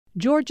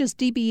Georgia's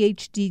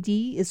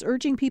DBHDD is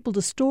urging people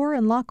to store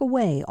and lock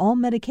away all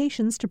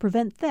medications to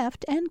prevent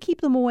theft and keep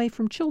them away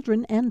from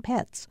children and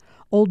pets.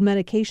 Old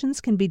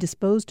medications can be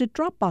disposed at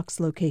Dropbox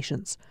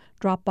locations.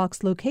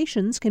 Dropbox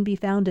locations can be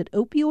found at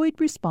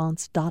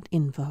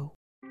opioidresponse.info.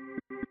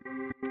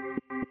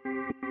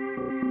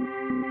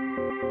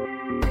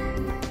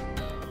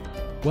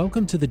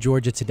 Welcome to the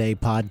Georgia Today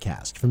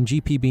podcast from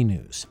GPB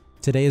News.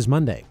 Today is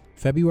Monday,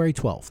 February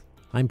 12th.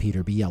 I'm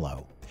Peter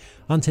Biello.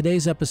 On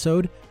today's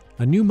episode,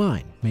 a new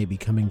mine may be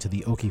coming to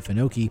the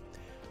Okefenokee.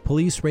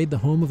 Police raid the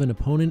home of an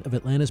opponent of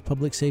Atlanta's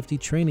Public Safety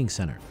Training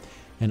Center.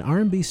 And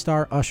R&B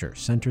star Usher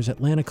centers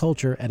Atlanta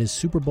culture at his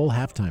Super Bowl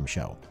halftime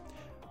show.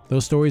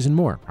 Those stories and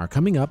more are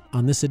coming up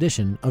on this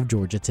edition of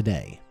Georgia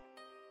Today.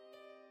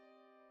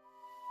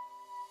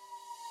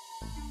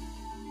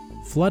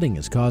 Flooding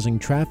is causing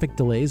traffic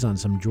delays on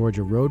some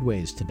Georgia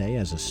roadways today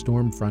as a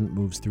storm front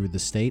moves through the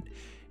state.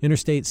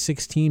 Interstate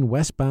 16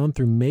 westbound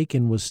through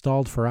Macon was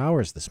stalled for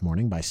hours this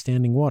morning by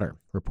standing water,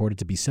 reported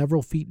to be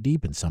several feet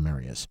deep in some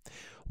areas.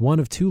 One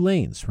of two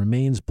lanes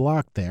remains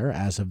blocked there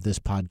as of this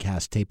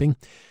podcast taping.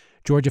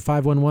 Georgia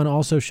 511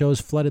 also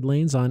shows flooded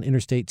lanes on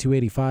Interstate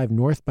 285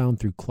 northbound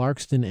through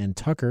Clarkston and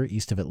Tucker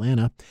east of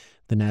Atlanta.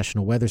 The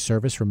National Weather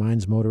Service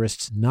reminds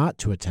motorists not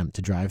to attempt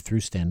to drive through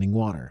standing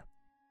water.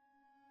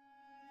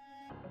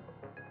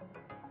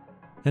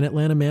 An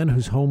Atlanta man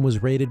whose home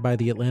was raided by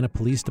the Atlanta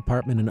Police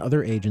Department and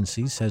other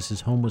agencies says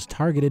his home was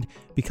targeted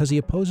because he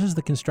opposes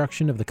the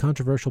construction of the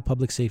controversial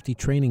Public Safety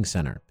Training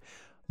Center.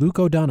 Luke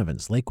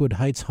O'Donovan's Lakewood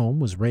Heights home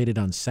was raided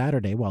on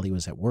Saturday while he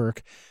was at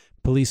work.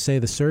 Police say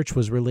the search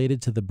was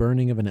related to the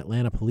burning of an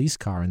Atlanta police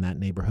car in that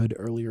neighborhood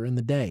earlier in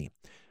the day.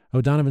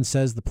 O'Donovan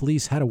says the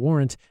police had a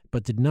warrant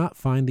but did not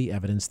find the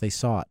evidence they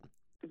sought.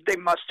 They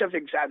must have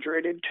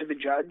exaggerated to the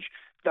judge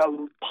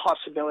the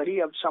possibility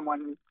of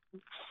someone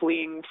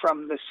fleeing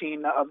from the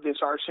scene of this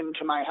arson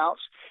to my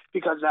house,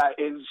 because that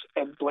is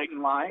a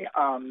blatant lie.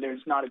 There's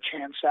not a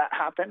chance that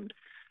happened.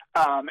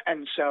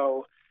 And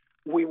so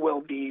we will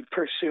be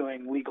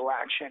pursuing legal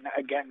action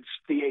against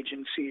the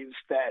agencies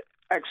that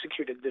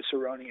executed this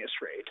erroneous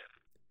raid.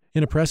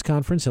 In a press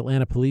conference,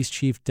 Atlanta Police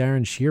Chief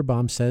Darren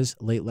Shearbaum says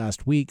late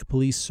last week,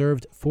 police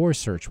served 4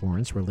 search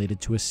warrants related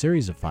to a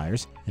series of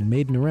fires and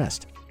made an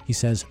arrest. He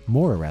says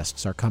more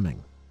arrests are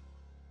coming.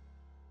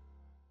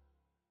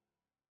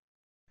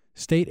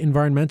 State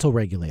environmental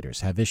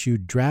regulators have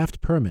issued draft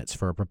permits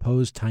for a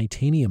proposed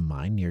titanium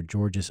mine near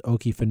Georgia's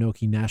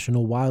Okefenokee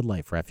National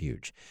Wildlife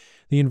Refuge.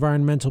 The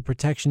Environmental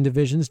Protection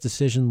Division's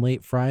decision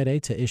late Friday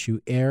to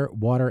issue air,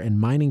 water, and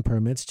mining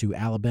permits to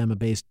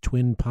Alabama-based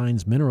Twin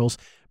Pines Minerals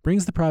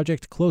brings the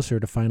project closer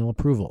to final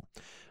approval.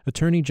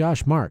 Attorney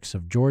Josh Marks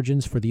of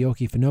Georgians for the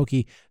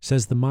Okefenokee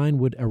says the mine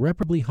would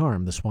irreparably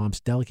harm the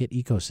swamp's delicate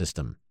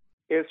ecosystem.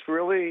 It's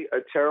really a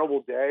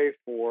terrible day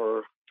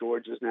for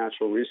Georgia's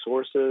natural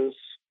resources.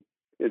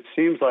 It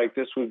seems like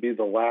this would be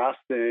the last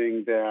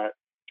thing that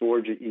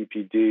Georgia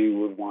EPD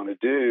would want to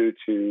do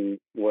to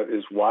what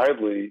is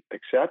widely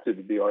accepted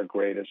to be our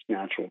greatest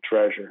natural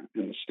treasure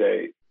in the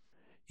state.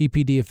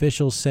 EPD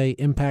officials say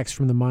impacts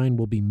from the mine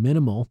will be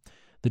minimal.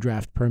 The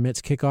draft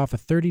permits kick off a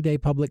 30-day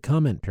public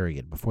comment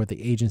period before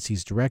the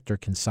agency's director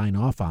can sign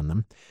off on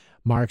them.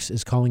 Marks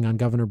is calling on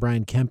Governor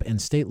Brian Kemp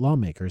and state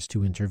lawmakers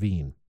to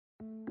intervene.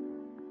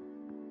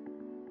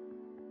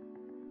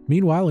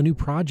 Meanwhile, a new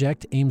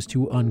project aims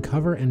to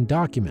uncover and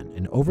document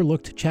an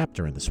overlooked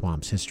chapter in the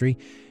swamp's history.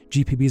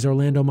 GPB's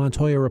Orlando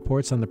Montoya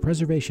reports on the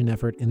preservation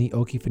effort in the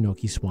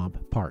Okefenokee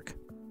Swamp Park.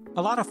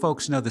 A lot of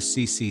folks know the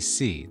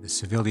CCC, the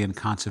Civilian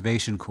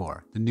Conservation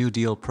Corps, the New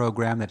Deal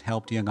program that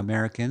helped young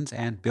Americans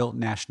and built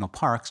national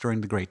parks during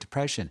the Great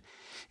Depression.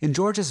 In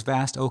Georgia's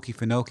vast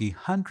Okefenokee,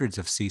 hundreds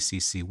of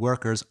CCC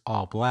workers,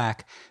 all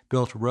black,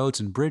 built roads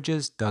and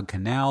bridges, dug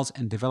canals,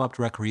 and developed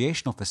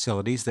recreational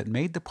facilities that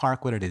made the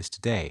park what it is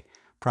today.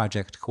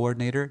 Project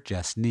Coordinator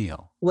Jess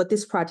Neal. What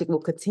this project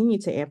will continue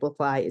to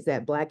amplify is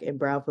that Black and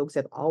Brown folks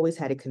have always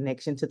had a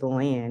connection to the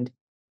land.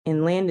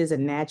 And land is a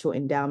natural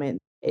endowment.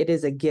 It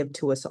is a gift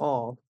to us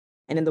all.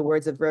 And in the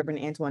words of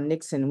Reverend Antoine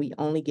Nixon, we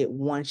only get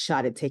one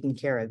shot at taking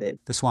care of it.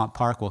 The Swamp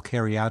Park will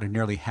carry out a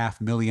nearly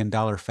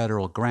 $500,000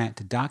 federal grant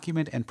to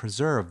document and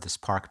preserve this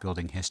park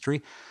building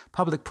history.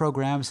 Public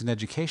programs and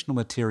educational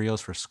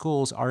materials for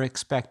schools are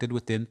expected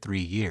within 3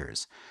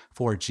 years.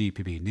 For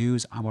GPB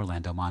News, I'm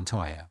Orlando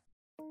Montoya.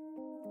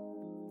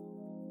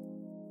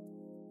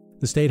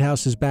 The State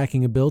House is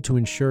backing a bill to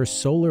ensure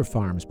solar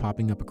farms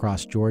popping up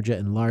across Georgia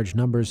in large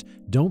numbers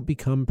don't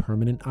become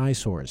permanent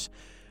eyesores.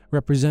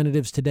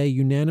 Representatives today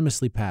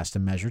unanimously passed a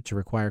measure to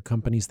require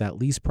companies that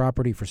lease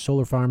property for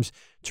solar farms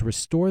to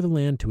restore the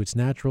land to its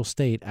natural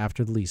state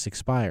after the lease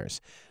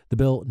expires. The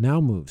bill now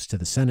moves to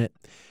the Senate.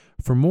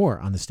 For more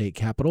on the state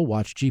capitol,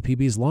 watch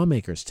GPB's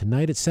Lawmakers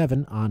tonight at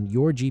 7 on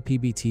your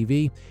GPB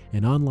TV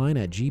and online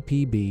at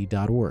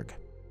gpb.org.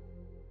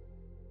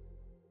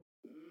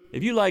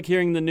 If you like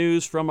hearing the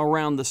news from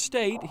around the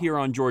state here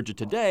on Georgia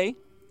Today,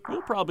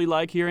 you'll probably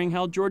like hearing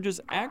how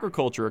Georgia's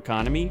agriculture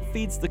economy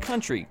feeds the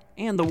country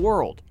and the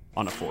world.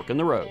 on A Fork in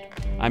the Road.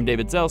 I'm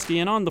David Zelski,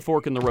 and on the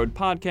Fork in the Road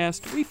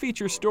podcast, we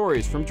feature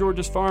stories from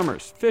Georgia's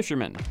farmers,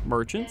 fishermen,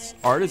 merchants,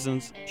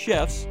 artisans,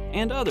 chefs,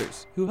 and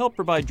others who help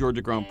provide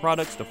Georgia-grown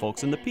products to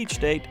folks in the Peach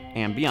State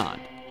and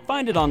beyond.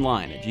 Find it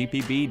online at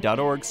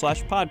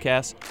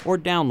gpb.org/podcast or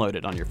download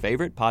it on your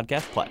favorite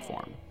podcast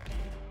platform.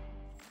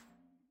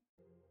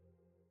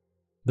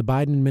 The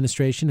Biden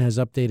administration has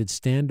updated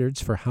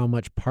standards for how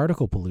much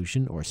particle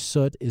pollution, or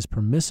soot, is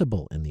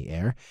permissible in the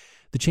air.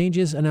 The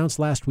changes announced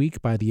last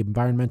week by the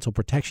Environmental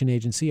Protection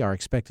Agency are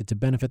expected to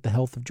benefit the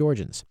health of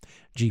Georgians.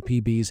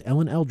 GPB's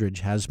Ellen Eldridge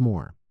has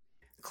more.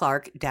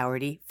 Clark,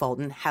 Dougherty,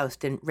 Fulton,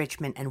 Houston,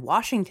 Richmond, and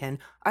Washington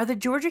are the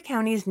Georgia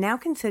counties now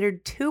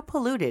considered too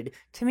polluted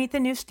to meet the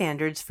new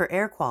standards for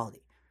air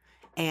quality.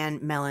 Ann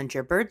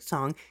Mellinger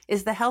Birdsong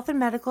is the health and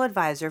medical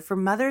advisor for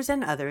Mothers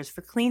and Others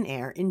for Clean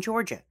Air in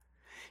Georgia.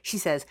 She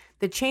says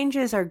the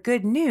changes are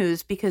good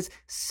news because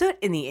soot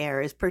in the air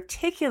is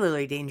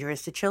particularly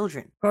dangerous to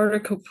children.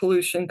 Particle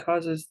pollution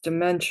causes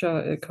dementia,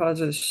 it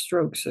causes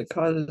strokes, it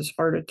causes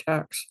heart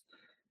attacks.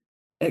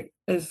 It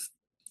is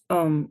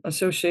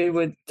associated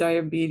with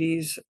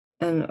diabetes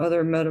and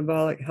other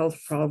metabolic health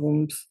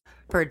problems.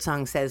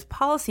 Birdsong says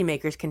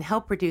policymakers can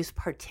help reduce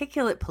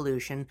particulate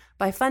pollution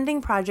by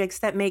funding projects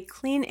that make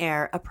clean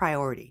air a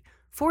priority.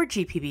 For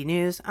GPB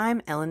News,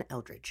 I'm Ellen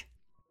Eldridge.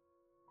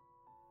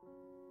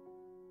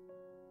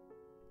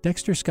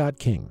 Dexter Scott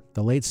King,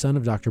 the late son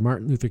of Dr.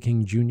 Martin Luther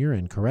King Jr.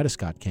 and Coretta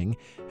Scott King,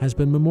 has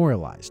been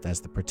memorialized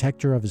as the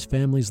protector of his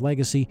family's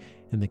legacy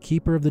and the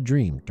keeper of the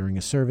dream during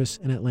a service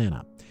in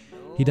Atlanta.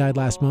 He died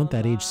last month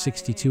at age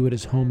 62 at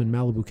his home in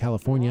Malibu,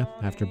 California,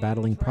 after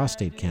battling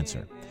prostate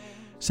cancer.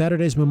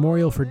 Saturday's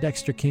memorial for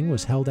Dexter King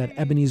was held at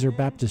Ebenezer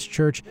Baptist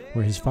Church,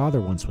 where his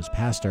father once was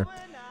pastor.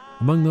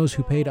 Among those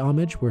who paid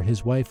homage were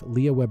his wife,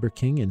 Leah Weber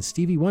King, and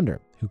Stevie Wonder,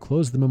 who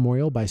closed the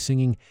memorial by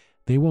singing,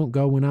 "They Won't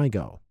Go When I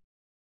Go."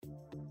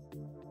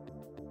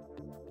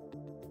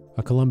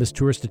 A Columbus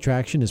tourist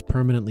attraction is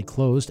permanently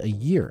closed a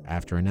year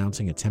after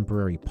announcing a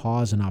temporary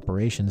pause in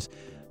operations.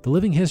 The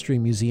Living History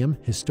Museum,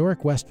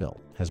 Historic Westville,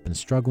 has been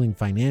struggling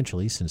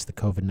financially since the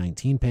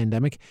COVID-19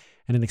 pandemic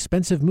and an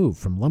expensive move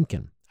from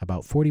Lumpkin,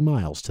 about 40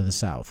 miles to the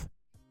south.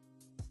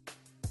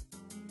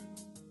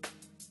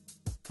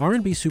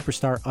 R&B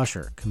superstar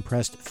Usher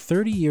compressed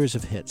 30 years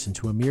of hits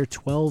into a mere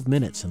 12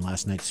 minutes in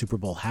last night's Super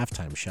Bowl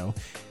halftime show,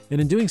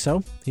 and in doing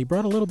so, he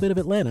brought a little bit of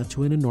Atlanta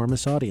to an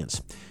enormous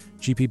audience.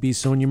 GPB's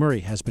Sonia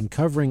Murray has been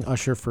covering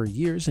Usher for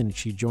years, and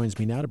she joins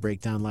me now to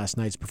break down last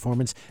night's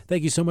performance.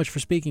 Thank you so much for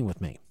speaking with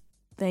me.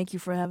 Thank you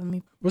for having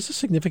me. What's the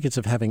significance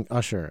of having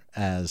Usher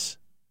as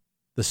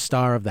the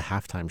star of the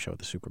halftime show at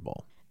the Super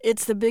Bowl?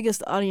 It's the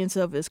biggest audience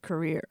of his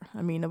career.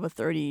 I mean, of a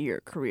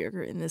 30-year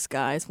career. And this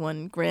guy's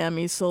won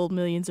Grammys, sold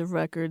millions of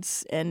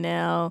records, and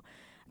now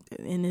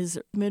in his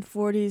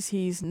mid-40s,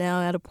 he's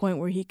now at a point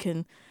where he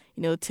can,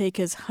 take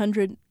his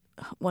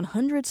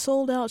 100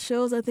 sold-out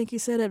shows, I think he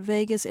said, at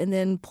Vegas, and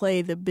then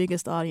play the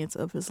biggest audience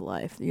of his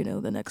life,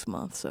 the next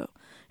month. So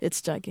it's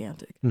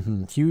gigantic.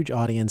 Mm-hmm. Huge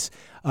audience.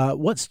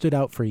 What stood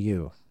out for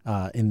you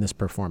in this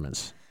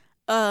performance?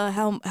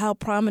 How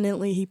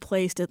prominently he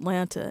placed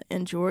Atlanta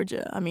and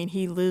Georgia. I mean,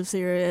 he lives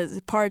here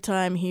as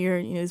part-time here.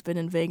 He's been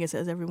in Vegas,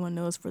 as everyone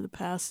knows, for the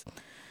past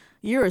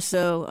year or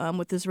so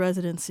with his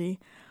residency.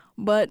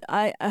 But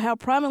how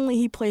prominently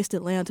he placed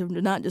Atlanta,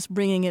 not just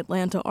bringing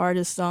Atlanta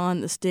artists on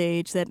the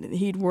stage that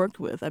he'd worked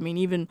with. I mean,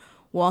 even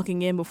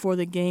walking in before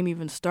the game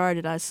even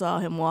started, I saw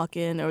him walk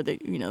in, or the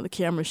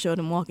camera showed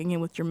him walking in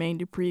with Jermaine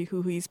Dupri,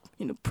 who he's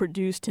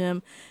produced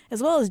him,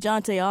 as well as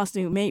Jonte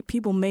Austin, who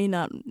people may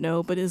not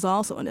know, but is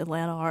also an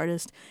Atlanta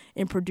artist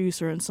and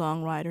producer and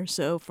songwriter.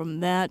 So from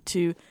that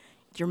to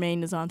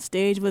Jermaine is on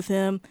stage with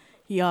him.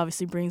 He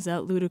obviously brings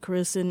out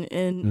Ludacris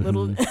and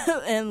Little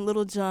and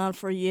Little John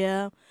for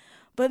Yeah.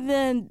 But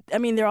then, I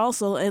mean, there are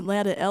also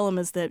Atlanta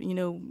elements that,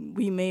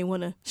 we may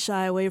want to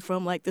shy away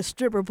from, like the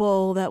stripper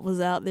pole that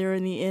was out there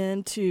in the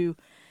end, to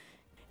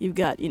you've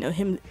got,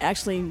 him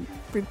actually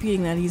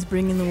repeating that he's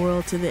bringing the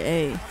world to the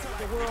A.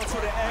 The world to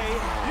the A.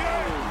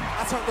 Yeah.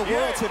 I turned the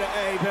world to the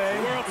A,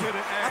 babe. World to the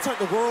A. I turned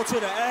the world to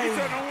the A. You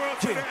turned the world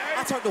to the A.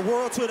 I turned the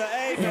world to the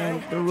A, babe.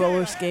 And the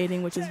roller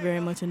skating, which is very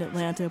much in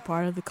Atlanta,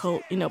 part of the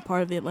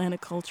part of the Atlanta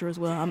culture as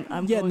well.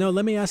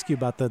 Let me ask you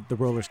about the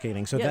roller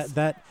skating. So yes.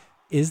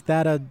 Is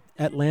that a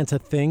Atlanta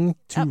thing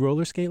to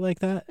roller skate like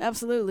that?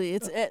 Absolutely.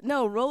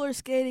 Roller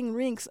skating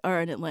rinks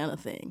are an Atlanta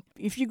thing.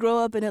 If you grow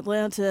up in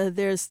Atlanta,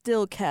 there's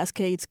still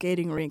Cascade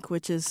Skating Rink,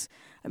 which is,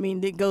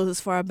 it goes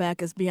as far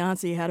back as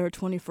Beyonce had her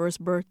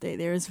 21st birthday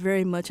there. It's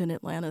very much an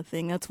Atlanta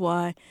thing. That's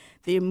why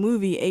the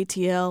movie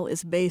ATL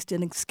is based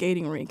in a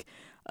skating rink.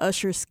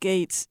 Usher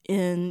skates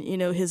in,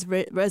 his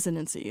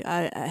residency.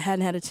 I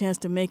hadn't had a chance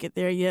to make it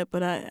there yet,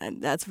 but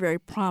that's very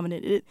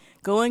prominent.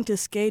 Going to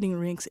skating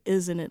rinks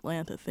is an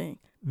Atlanta thing.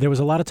 There was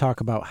a lot of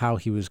talk about how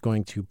he was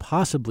going to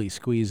possibly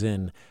squeeze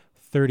in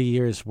 30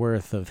 years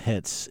worth of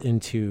hits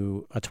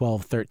into a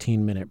 12,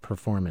 13-minute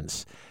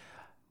performance.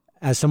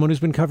 As someone who's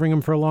been covering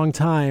him for a long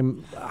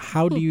time,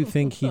 how do you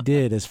think he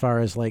did as far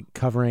as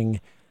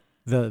covering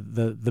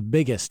the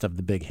biggest of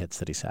the big hits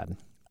that he's had?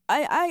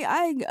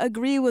 I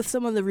agree with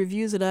some of the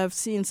reviews that I've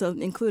seen, so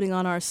including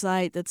on our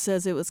site, that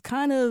says it was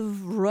kind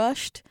of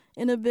rushed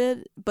in a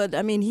bit. But,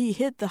 I mean, he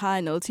hit the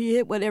high notes. He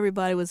hit what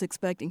everybody was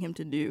expecting him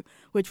to do,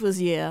 which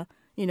was, as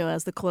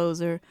the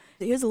closer.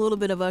 Here's a little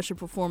bit of Usher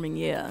performing,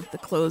 the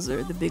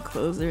closer, the big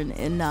closer,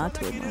 and Nod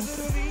to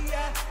Atlanta.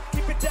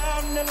 Keep it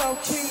down the low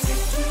key,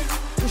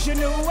 'cause you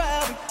know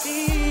how it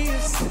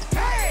is.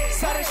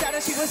 Started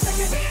shouting, she was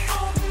singing.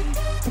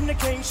 From the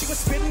game, she was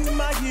spitting in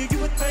my ear. You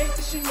would think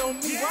that she know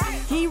me.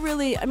 He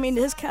really,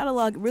 his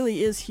catalog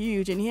really is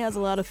huge, and he has a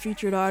lot of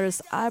featured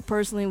artists. I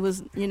personally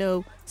was,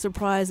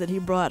 surprised that he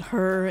brought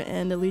her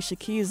and Alicia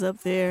Keys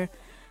up there.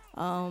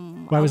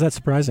 Why was that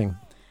surprising?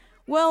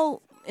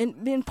 Well,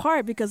 in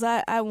part because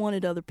I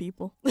wanted other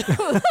people.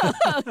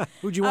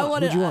 Who'd you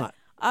want?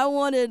 I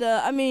wanted,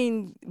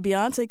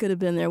 Beyonce could have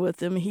been there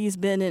with him. He's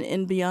been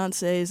in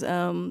Beyonce's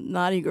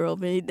Naughty Girl.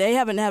 They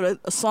haven't had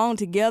a song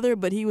together,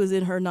 but he was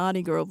in her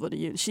Naughty Girl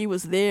video. She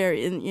was there,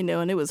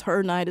 and it was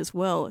her night as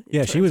well.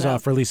 Yeah, she was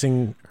off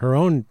releasing her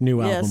own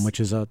new album, which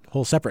is a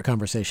whole separate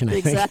conversation,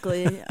 I think.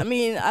 Exactly.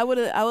 I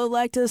would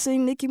like to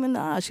sing Nicki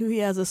Minaj, who he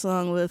has a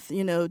song with,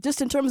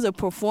 just in terms of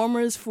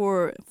performers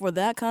for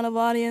that kind of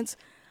audience.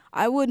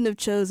 I wouldn't have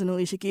chosen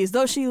Alicia Keys,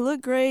 though she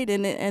looked great,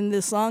 and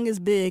the song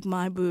is big,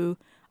 My Boo.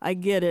 I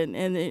get it,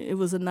 and it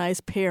was a nice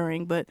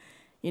pairing, but,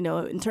 in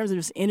terms of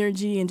just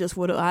energy and just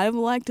what I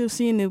would like to have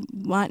seen, it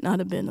might not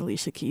have been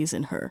Alicia Keys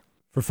and her.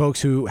 For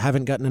folks who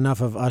haven't gotten enough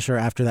of Usher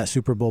after that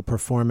Super Bowl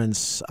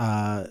performance,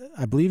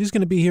 I believe he's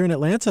going to be here in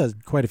Atlanta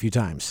quite a few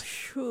times.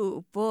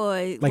 Phew,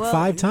 boy.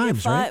 5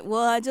 times, right?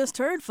 Well, I just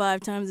heard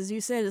 5 times, as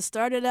you said. It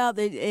started out,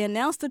 they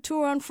announced the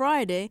tour on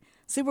Friday,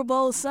 Super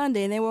Bowl is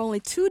Sunday, and there were only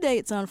 2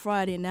 dates on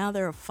Friday, and now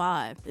there are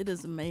 5. It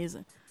is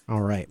amazing.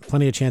 All right.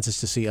 Plenty of chances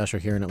to see Usher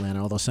here in Atlanta,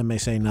 although some may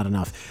say not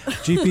enough.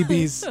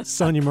 GPB's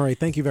Sonia Murray,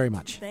 thank you very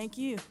much. Thank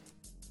you.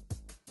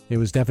 It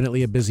was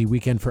definitely a busy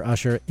weekend for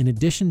Usher. In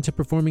addition to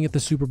performing at the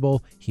Super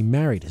Bowl, he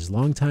married his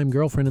longtime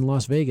girlfriend in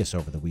Las Vegas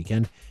over the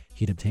weekend.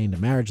 He'd obtained a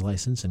marriage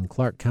license in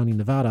Clark County,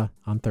 Nevada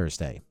on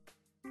Thursday.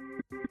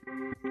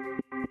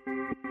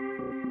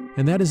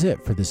 And that is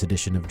it for this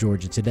edition of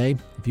Georgia Today.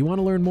 If you want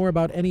to learn more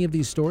about any of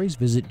these stories,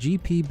 visit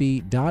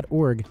gpb.org/news.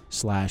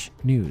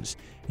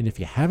 And if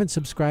you haven't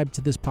subscribed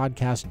to this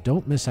podcast,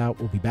 don't miss out.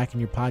 We'll be back in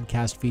your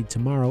podcast feed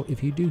tomorrow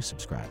if you do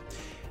subscribe.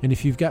 And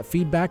if you've got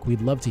feedback,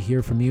 we'd love to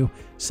hear from you.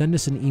 Send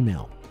us an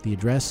email. The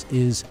address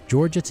is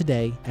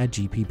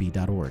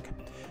georgiatoday@gpb.org.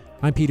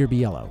 I'm Peter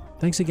Biello.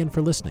 Thanks again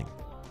for listening.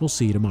 We'll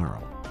see you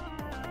tomorrow.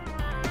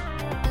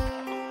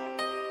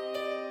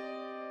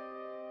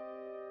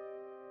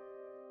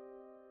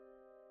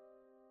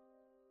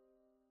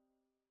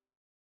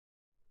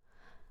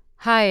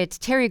 Hi, it's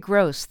Terry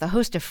Gross, the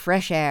host of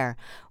Fresh Air.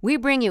 We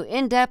bring you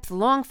in-depth,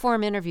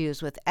 long-form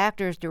interviews with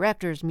actors,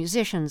 directors,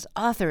 musicians,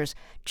 authors,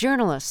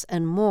 journalists,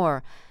 and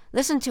more.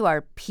 Listen to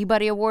our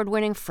Peabody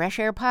Award-winning Fresh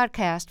Air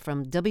podcast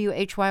from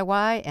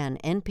WHYY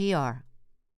and NPR.